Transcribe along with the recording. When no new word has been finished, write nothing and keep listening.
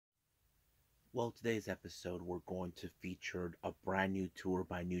Well, today's episode, we're going to feature a brand new tour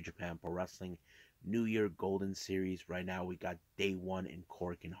by New Japan Pro Wrestling, New Year Golden Series. Right now, we got day one in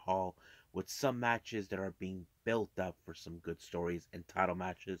Korakuen Hall with some matches that are being built up for some good stories and title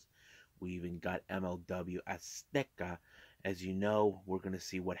matches. We even got MLW AZTECA. As you know, we're going to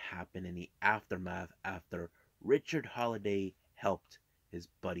see what happened in the aftermath after Richard Holliday helped his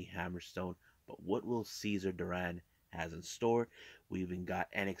buddy Hammerstone. But what will Cesar Duran has in store? We even got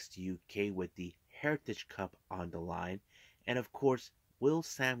NXT UK with the Heritage Cup on the line. And of course, will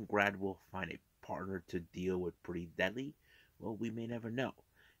Sam Gradwell find a partner to deal with Pretty Deadly? Well, we may never know.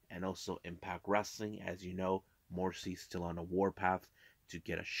 And also Impact Wrestling, as you know, Morrissey's still on a warpath to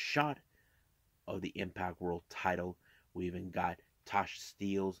get a shot of the Impact World title. We even got Tasha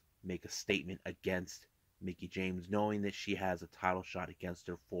Steelz make a statement against Mickie James, knowing that she has a title shot against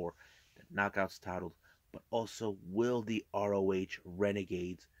her for the Knockouts titles. But also, will the ROH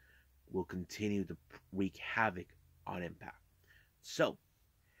Renegades will continue to wreak havoc on Impact? So,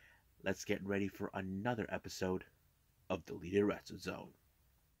 let's get ready for another episode of Deleted Wrestle Zone.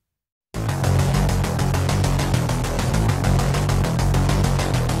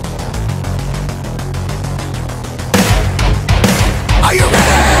 Are you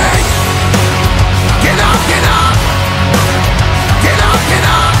ready? Get up, get up! Get up, get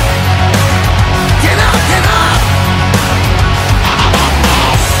up! Get up, get up!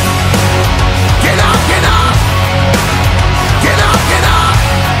 Get up, get up! Get up, get up!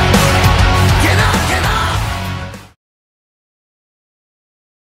 Get up, get up!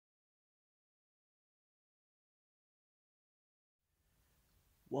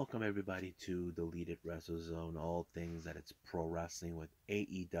 Welcome everybody to Deleted Wrestle Zone, all things that it's pro wrestling with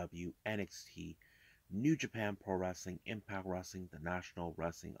AEW, NXT, New Japan Pro Wrestling, Impact Wrestling, the National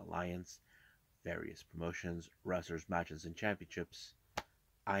Wrestling Alliance, various promotions, wrestlers, matches, and championships.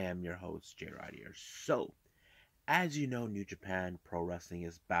 I am your host, Jay Rydier. So, as you know, New Japan Pro Wrestling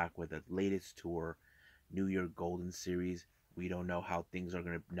is back with the latest tour, New Year Golden Series. We don't know how things are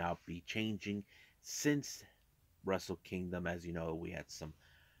going to now be changing since Wrestle Kingdom. As you know, we had some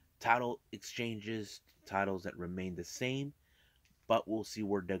title exchanges, titles that remain the same, but we'll see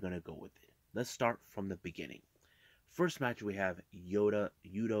where they're going to go with it. Let's start from the beginning. First match, we have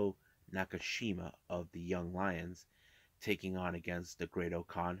Yuto Nakashima of the Young Lions taking on against the Great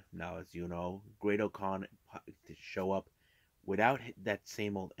Khan. Now, as you know, Great Khan to show up without that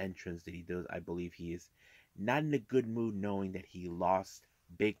same old entrance that he does. I believe he is not in a good mood knowing that he lost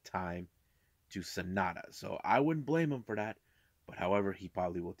big time to Sonata. So I wouldn't blame him for that. But however, he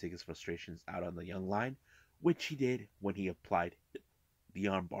probably will take his frustrations out on the Young Lion, which he did when he applied the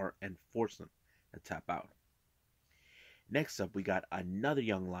armbar and forced him to tap out. Next up, we got another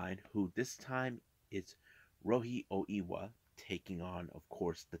Young Lion who this time is Rohi Oiwa taking on, of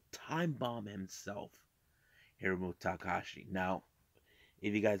course, the Time Bomb himself, Hiromu Takahashi. Now,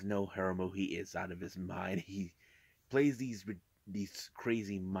 if you guys know Hiromu, he is out of his mind. He plays these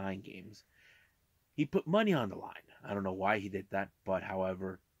crazy mind games. He put money on the line. I don't know why he did that, but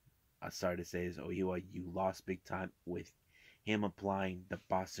however, I'm sorry to say is Oiwa, you lost big time with him applying the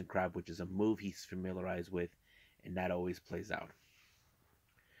Boston Crab, which is a move he's familiarized with, and that always plays out.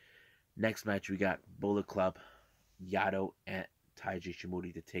 Next match, we got Bullet Club, Yado and Taiji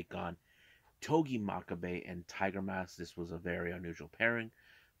Shimori to take on Togi Makabe and Tiger Mask. This was a very unusual pairing.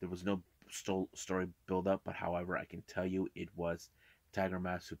 There was no story build up, but however, I can tell you it was Tiger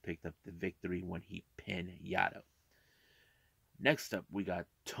Mask who picked up the victory when he pinned Yado. Next up, we got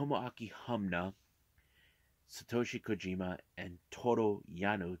Tomoaki Humna, Satoshi Kojima, and Toru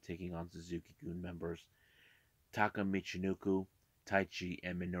Yano taking on Suzuki-gun members Taka Michinoku, Taichi,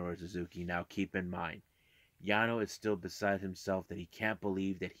 and Minoru Suzuki. Now, keep in mind, Yano is still beside himself that he can't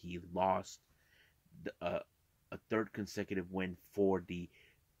believe that he lost a third consecutive win for the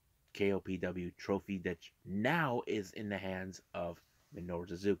KOPW trophy that now is in the hands of Minoru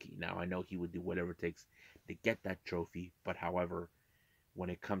Suzuki. Now, I know he would do whatever it takes to get that trophy, but however, when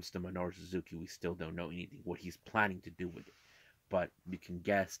it comes to Minoru Suzuki, we still don't know anything, what he's planning to do with it. But you can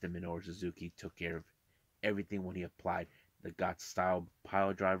guess that Minoru Suzuki took care of everything when he applied the God-style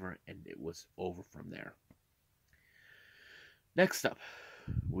pile driver, and it was over from there. Next up,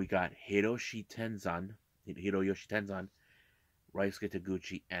 we got Hiroyoshi Tenzan, Ryusuke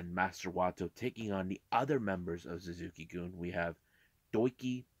Taguchi, and Master Wato taking on the other members of Suzuki-gun. We have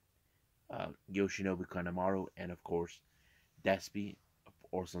Doiki, Yoshinobu Kanemaru, and of course, Despi,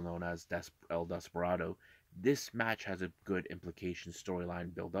 also known as El Desperado. This match has a good implication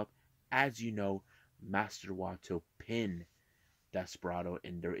storyline build up. As you know, Master Wato pinned Desperado,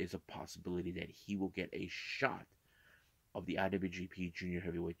 and there is a possibility that he will get a shot of the IWGP Junior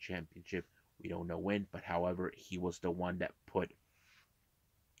Heavyweight Championship We don't know when, but however, he was the one that put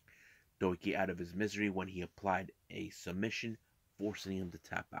Doiki out of his misery when he applied a submission, forcing him to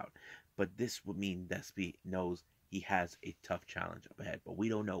tap out. But this would mean Despy knows he has a tough challenge up ahead, but we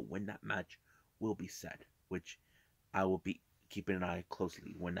don't know when that match will be set, which I will be keeping an eye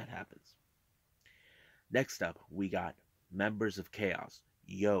closely when that happens. Next up, we got members of Chaos,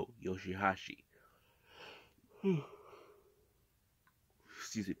 Yoshihashi,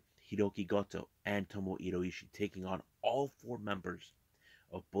 excuse me, Hiroki Goto, and Tomohiro Ishii taking on all 4 members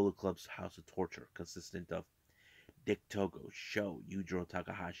of Bullet Club's House of Torture, consistent of Dick Togo, Sho, Yujiro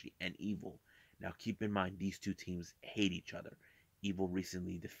Takahashi, and Evil. Now keep in mind, these 2 teams hate each other. Evil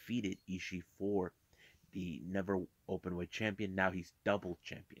recently defeated Ishii for the Never Openweight champion. Now he's double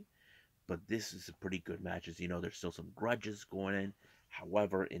champion. But this is a pretty good match. As you know, there's still some grudges going in.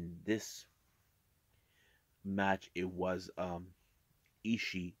 However, in this match, it was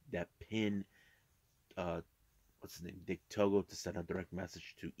Ishii that pinned what's his name, Dick Togo, to send a direct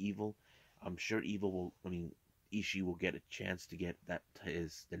message to Evil. I'm sure Ishii will get a chance to get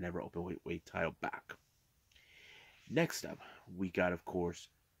the Never Openweight title back. Next up, we got, of course,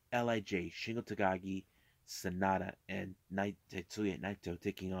 LIJ, Shingo Takagi, Sanada, and Tetsuya Naito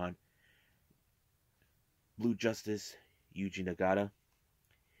taking on Blue Justice, Yuji Nagata,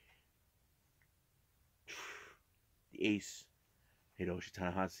 the Ace, Hiroshi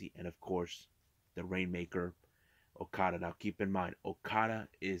Tanahashi, and of course, the Rainmaker, Okada. Now keep in mind, Okada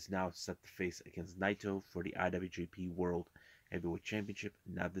is now set to face against Naito for the IWGP World Heavyweight Championship.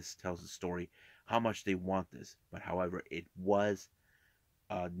 Now this tells the story how much they want this, but however, it was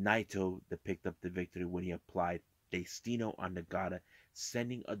Naito that picked up the victory when he applied Destino on Nagata,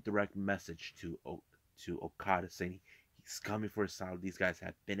 sending a direct message to Okada saying he's coming for his title. These guys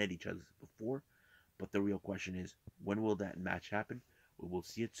have been at each other before, but the real question is, when will that match happen? We will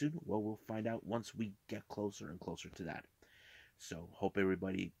see it soon. Well, we'll find out once we get closer and closer to that. So, hope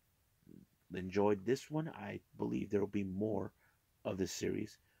everybody enjoyed this one. I believe there will be more of this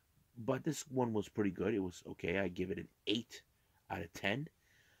series, but this one was pretty good. It was okay. I give it an 8 out of 10.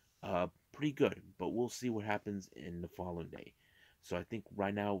 Pretty good, but we'll see what happens in the following day. So I think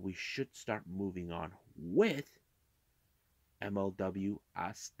right now we should start moving on with MLW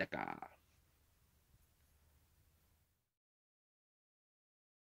AZTECA.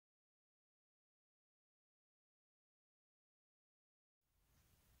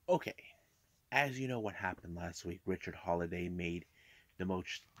 Okay, as you know what happened last week, Richard Holliday made the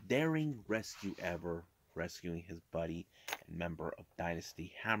most daring rescue ever, rescuing his buddy and member of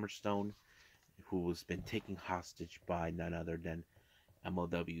Dynasty Hammerstone, who was been taken hostage by none other than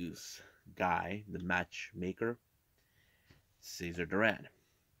MLW's guy, the matchmaker, Cesar Duran.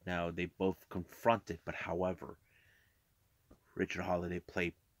 Now, they both confronted, but however, Richard Holliday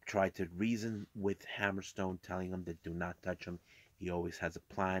tried to reason with Hammerstone, telling him that do not touch him. He always has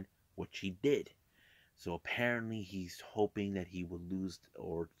a plan, which he did. So apparently he's hoping that he will lose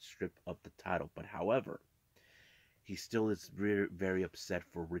or strip up the title. But however, he still is very, very upset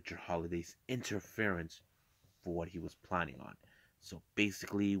for Richard Holliday's interference for what he was planning on. So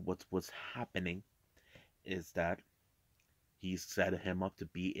basically what was happening is that he set him up to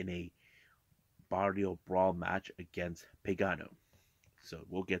be in a Barrio Brawl match against Pagano. So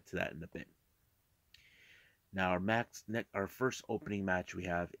we'll get to that in a bit. Now our first opening match we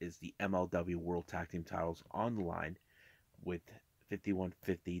have is the MLW World Tag Team titles on the line, with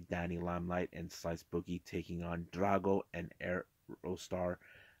 5150 Danny Limelight and Slice Boogie taking on Drago and Aerostar.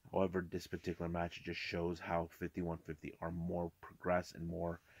 However, this particular match just shows how 5150 are more progressed and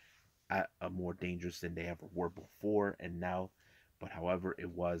more dangerous than they ever were before and now. But however, it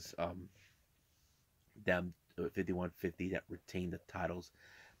was them 5150 that retained the titles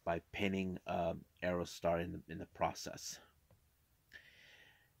by pinning Aerostar in the process.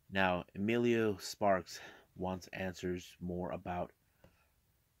 Now, Emilio Sparks wants answers more about,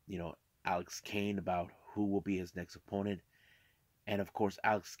 Alex Kane, about who will be his next opponent. And of course,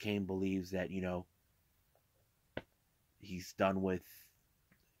 Alex Kane believes that, he's done with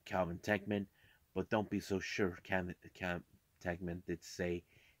Calvin Tankman, but don't be so sure. Calvin Tankman did say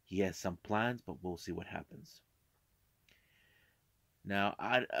he has some plans, but we'll see what happens. Now,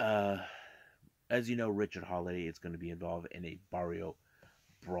 as you know, Richard Holliday is going to be involved in a Barrio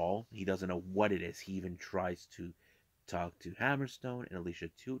Brawl. He doesn't know what it is. He even tries to talk to Hammerstone and Alicia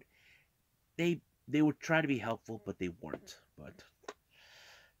Toot. They would try to be helpful, but they weren't. But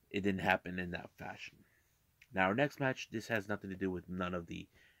it didn't happen in that fashion. Now, our next match, this has nothing to do with none of the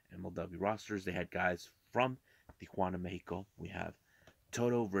MLW rosters. They had guys from Tijuana, Mexico. We have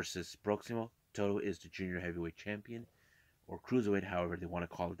Toto versus Proximo. Toto is the junior heavyweight champion, or cruiserweight, however they want to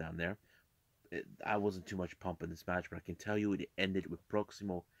call it down there. I wasn't too much pumping this match, but I can tell you it ended with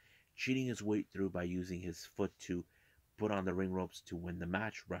Proximo cheating his way through by using his foot to put on the ring ropes to win the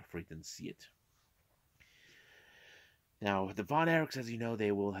match. Referee didn't see it. Now, the Von Erichs, as you know,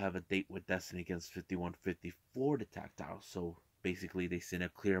 they will have a date with Destiny against 5150 for the tag title. So basically, they send a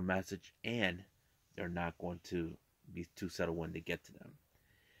clear message, and they're not going to be too settled when they get to them.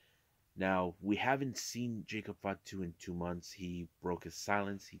 Now, we haven't seen Jacob Fatu in 2 months. He broke his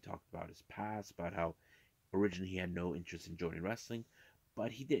silence. He talked about his past, about how originally he had no interest in joining wrestling,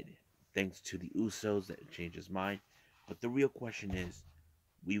 but he did, thanks to the Usos that changed his mind. But the real question is,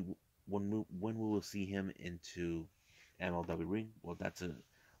 when we will see him into MLW ring? Well, that's an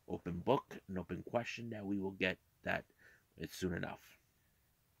open book, an open question that we will get that soon enough.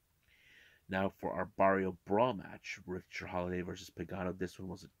 Now for our Barrio Brawl match, Richard Holliday versus Pagano. This one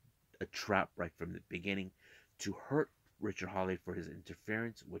was a trap right from the beginning to hurt Richard Holliday for his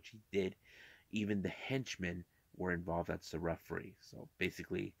interference, which he did. Even the henchmen were involved. That's the referee. So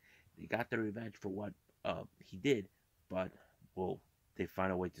basically, they got their revenge for what he did, but will they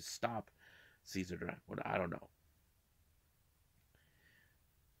find a way to stop Caesar Duran? Well, I don't know.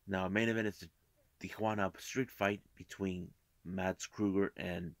 Now, main event is the Tijuana Street Fight between Mads Kruger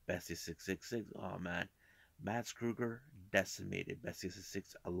and Bestia 666. Oh man, Mads Kruger decimated Bestia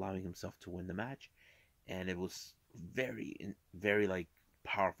 666, allowing himself to win the match, and it was very like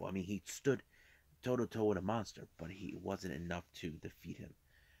powerful. I mean, he stood toe to toe with a monster, but he wasn't enough to defeat him.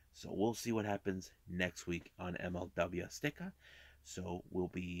 So we'll see what happens next week on MLW AZTECA. So we'll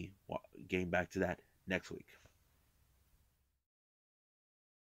be getting back to that next week.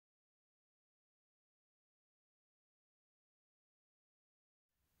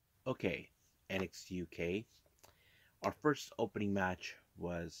 Okay, NXT UK. Our first opening match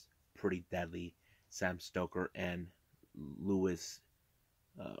was pretty deadly. Sam Stoker and Lewis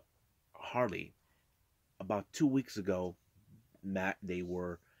Harley. About 2 weeks ago, they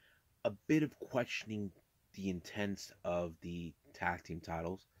were a bit of questioning the intent of the tag team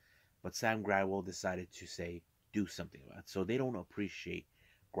titles, but Sam Gradwell decided to say, do something about it. So they don't appreciate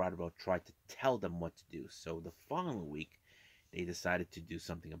Gradwell tried to tell them what to do. So the following week, they decided to do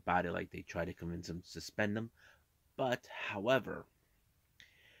something about it, like they tried to convince him to suspend them. But, however,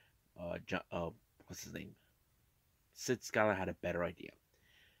 what's his name? Sid Scala had a better idea.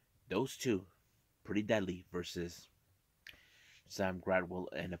 Those two, pretty deadly, versus Sam Gradwell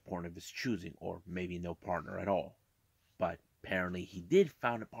and a partner of his choosing, or maybe no partner at all. But apparently he did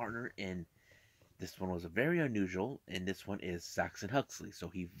found a partner, and this one was very unusual, and this one is Saxon Huxley. So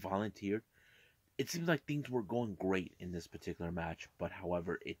he volunteered. It seems like things were going great in this particular match, but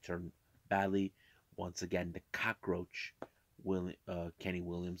however, it turned badly. Once again, the cockroach, Kenny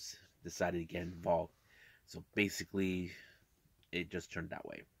Williams, decided to get involved. So basically, it just turned that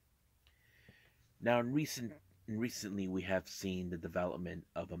way. Now, recently, we have seen the development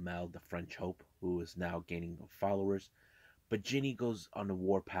of Amel, the French Hope, who is now gaining followers. But Ginny goes on the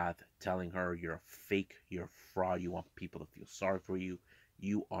warpath, telling her, you're a fake, you're a fraud, you want people to feel sorry for you.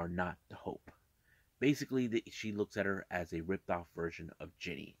 You are not the Hope. Basically, she looks at her as a ripped-off version of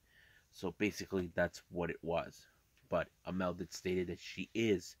Ginny. So basically, that's what it was. But Amel did stated that she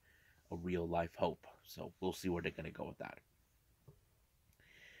is a real-life Hope. So we'll see where they're going to go with that.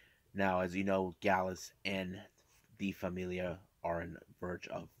 Now, as you know, Gallus and De Familia are on the verge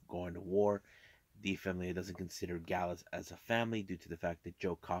of going to war. De Familia doesn't consider Gallus as a family due to the fact that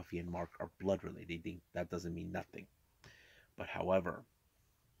Joe Coffey and Mark are blood related. They think that doesn't mean nothing. But however,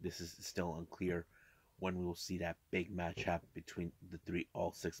 this is still unclear when we will see that big match happen between the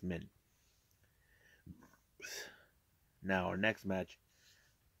all six men. Now, our next match,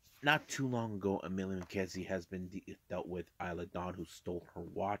 not too long ago, Amelia McKenzie has been dealt with Isla Dawn, who stole her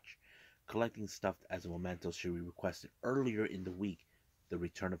watch, collecting stuff as a memento. She requested earlier in the week the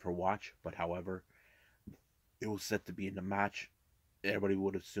return of her watch, but however, it was set to be in the match. Everybody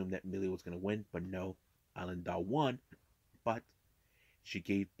would assume that Amelia was going to win, but no, Isla Dawn won, but she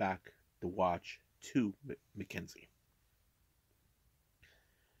gave back the watch to McKenzie.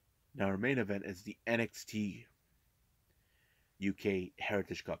 Now, our main event is the NXT UK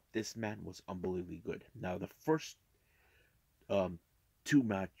Heritage Cup. This man was unbelievably good. Now, the first two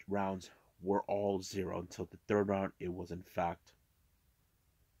match rounds were all 0 until the third round. It was, in fact,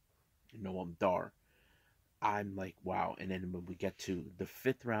 Dar. I'm like, wow. And then when we get to the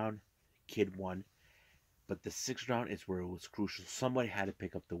 5th round, Kid won. But the 6th round is where it was crucial. Somebody had to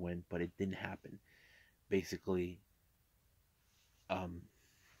pick up the win, but it didn't happen. Basically,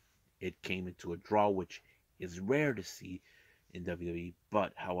 it came into a draw, which is rare to see in WWE.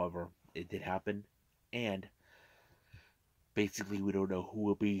 But, however, it did happen. And basically, we don't know who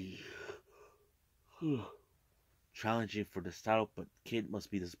will be challenging for this title, but Kid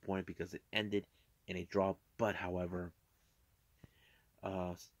must be disappointed because it ended in a draw. But however,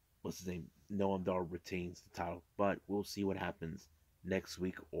 uh, what's his name? Noam Dar retains the title, but we'll see what happens next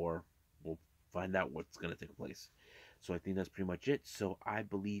week, or we'll find out what's going to take place. So I think that's pretty much it. So I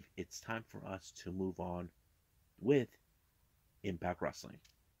believe it's time for us to move on with Impact Wrestling.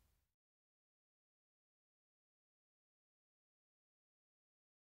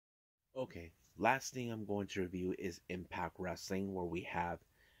 Okay, last thing I'm going to review is Impact Wrestling, where we have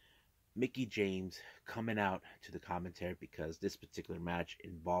Mickie James coming out to the commentary because this particular match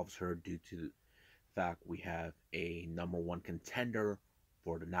involves her due to the fact we have a #1 contender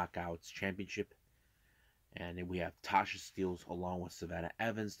for the Knockouts Championship. And then we have Tasha Steelz along with Savannah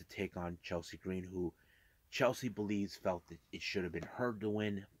Evans to take on Chelsea Green, who Chelsea believes felt that it should have been her to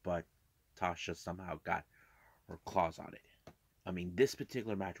win, but Tasha somehow got her claws on it. I mean, this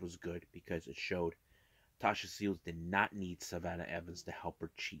particular match was good because it showed Tasha Steelz did not need Savannah Evans to help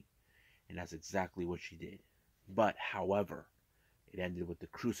her cheat. And that's exactly what she did. But, however, it ended with the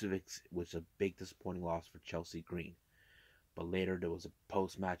crucifix, which was a big disappointing loss for Chelsea Green. But later there was a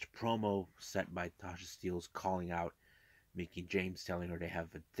post-match promo set by Tasha Steelz calling out Mickie James, telling her they have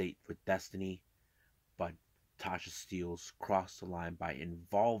a date with Destiny. But Tasha Steelz crossed the line by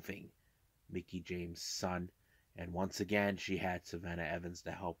involving Mickie James' son. And once again, she had Savannah Evans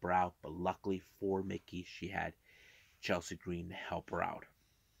to help her out. But luckily for Mickie, she had Chelsea Green to help her out.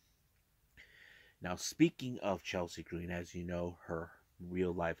 Now, speaking of Chelsea Green, as you know, her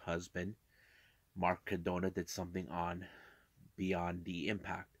real-life husband, Mark Cardona, did something on Beyond the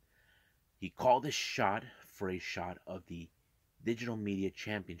Impact. He called a shot for a shot of the Digital Media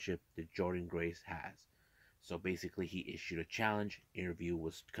Championship that Jordan Grace has. So basically, he issued a challenge. Interview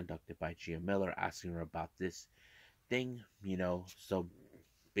was conducted by Gia Miller, asking her about this thing, So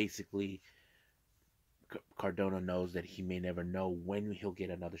basically, Cardona knows that he may never know when he'll get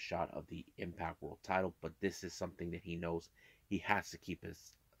another shot of the Impact World title, but this is something that he knows he has to keep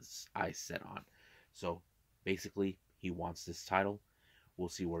his eyes set on. So basically, he wants this title. We'll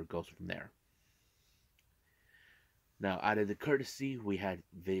see where it goes from there. Now, out of the courtesy, we had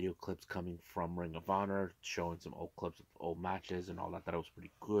video clips coming from Ring of Honor, showing some old clips of old matches and all that. That was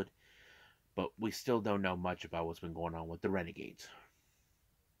pretty good. But we still don't know much about what's been going on with the Renegades.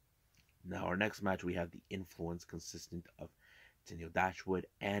 Now, our next match, we have the Influence, consistent of Tenille Dashwood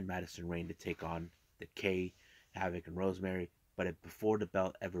and Madison Rayne to take on the K, Havoc, and Rosemary. But before the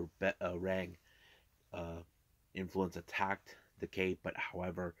bell ever rang, Influence attacked the K, but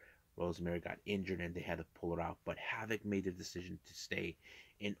however, Rosemary got injured and they had to pull her out. But Havoc made the decision to stay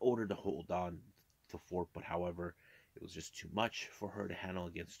in order to hold on to Fort. But however, it was just too much for her to handle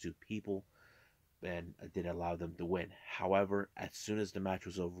against two people, and it did allow them to win. However, as soon as the match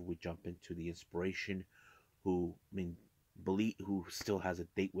was over, we jump into the Inspiration, who still has a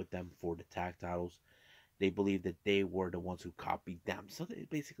date with them for the tag titles. They believe that they were the ones who copied them. So it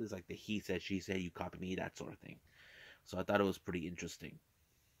basically is like the he said, she said, you copy me, that sort of thing. So I thought it was pretty interesting.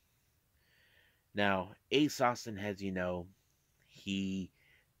 Now, Ace Austin, as you know, he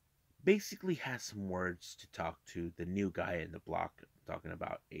basically has some words to talk to the new guy in the block, talking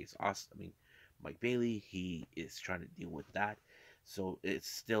about Ace Austin. Mike Bailey, he is trying to deal with that. So it's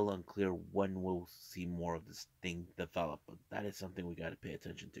still unclear when we'll see more of this thing develop. But that is something we got to pay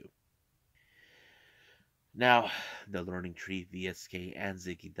attention to. Now, the Learning Tree, VSK, and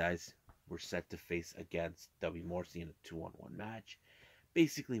Ziggy Dice were set to face against W. Morrissey in a 2-on-1 match.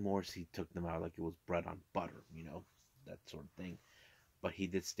 Basically, Morrissey took them out like it was bread on butter, that sort of thing. But he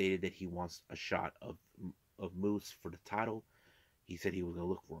did stated that he wants a shot of Moose for the title. He said he was going to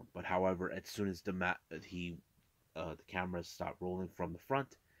look for him. But however, as soon as the cameras stop rolling from the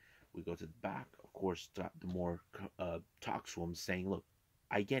front, we go to the back. Of course, the more talks to him, saying, look,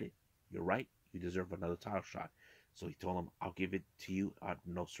 I get it. You're right. You deserve another title shot. So he told him, I'll give it to you.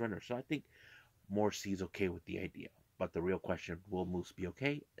 No surrender. So I think Morrissey's okay with the idea. But the real question, will Moose be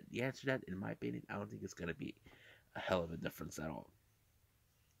okay? The answer to that, in my opinion, I don't think it's going to be a hell of a difference at all.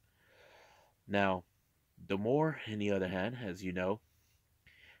 Now, D'Amore, on the other hand, as you know,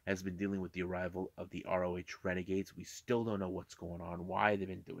 has been dealing with the arrival of the ROH Renegades. We still don't know what's going on, why they've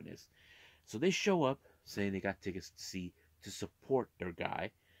been doing this. So they show up saying they got tickets to support their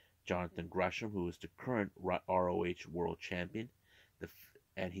guy, Jonathan Gresham, who is the current ROH World Champion,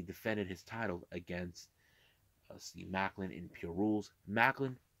 and he defended his title against Steve Macklin in Pure Rules.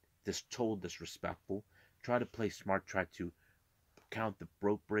 Macklin just told disrespectful, tried to play smart, tried to count the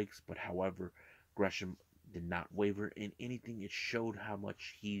broke breaks, but however, Gresham did not waver in anything. It showed how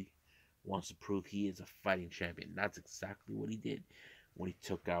much he wants to prove he is a fighting champion. That's exactly what he did when he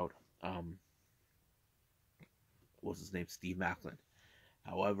took out what's his name, Steve Macklin.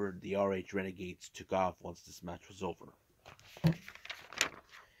 However, the ROH Renegades took off once this match was over.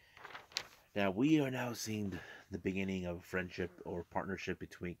 Now we are now seeing the beginning of a friendship or partnership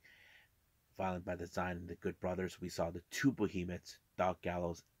between Violent by Design and the Good Brothers. We saw the two behemoths, Doc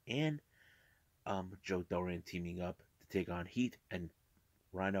Gallows and Joe Dorian, teaming up to take on Heat and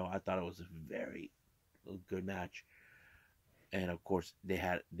Rhino. I thought it was a very good match, and of course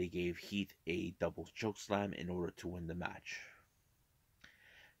they gave Heat a double choke slam in order to win the match.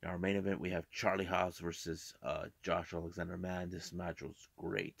 In our main event, we have Charlie Haas versus Josh Alexander. Man, this match was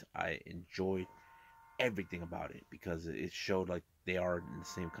great. I enjoyed everything about it because it showed like they are in the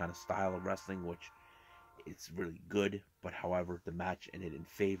same kind of style of wrestling, which it's really good. But however, the match ended in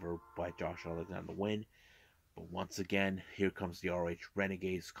favor by Josh Alexander to win. But once again, here comes the ROH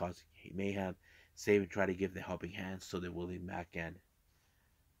Renegades causing mayhem. Saban tried to give the helping hand so that Willie Mack and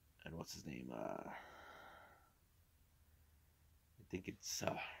what's his name? I think it's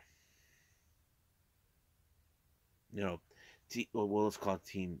well, let's call it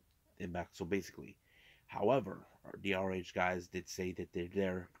Team Impact. So basically, however, the ROH guys did say that they're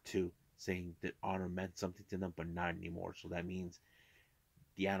there to saying that honor meant something to them, but not anymore. So that means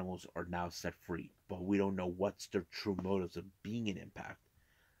the animals are now set free. But we don't know what's their true motives of being in Impact.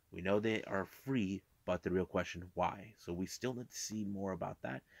 We know they are free, but the real question, why? So we still need to see more about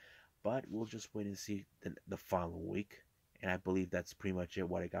that. But we'll just wait and see the following week. And I believe that's pretty much it,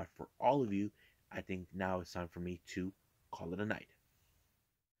 what I got for all of you. I think now it's time for me to call it a night.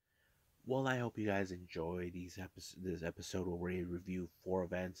 Well, I hope you guys enjoy this episode where we review 4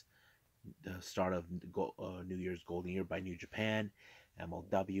 events. The start of New Year's Golden Year by New Japan,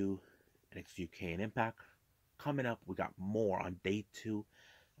 MLW, NXT UK, and Impact. Coming up, we got more on day 2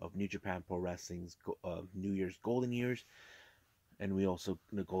 of New Japan Pro Wrestling's New Year's Golden Years. And we also,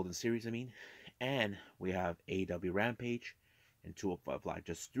 the Golden Series, and we have AEW Rampage and 205 Live.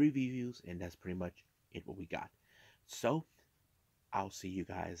 Just 3 reviews, and that's pretty much it what we got. So, I'll see you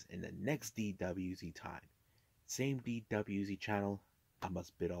guys in the next DWZ time. Same DWZ channel. I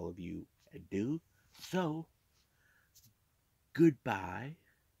must bid all of you adieu. So, goodbye.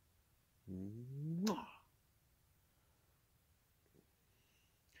 Mwah.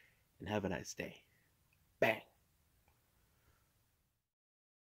 And have a nice day.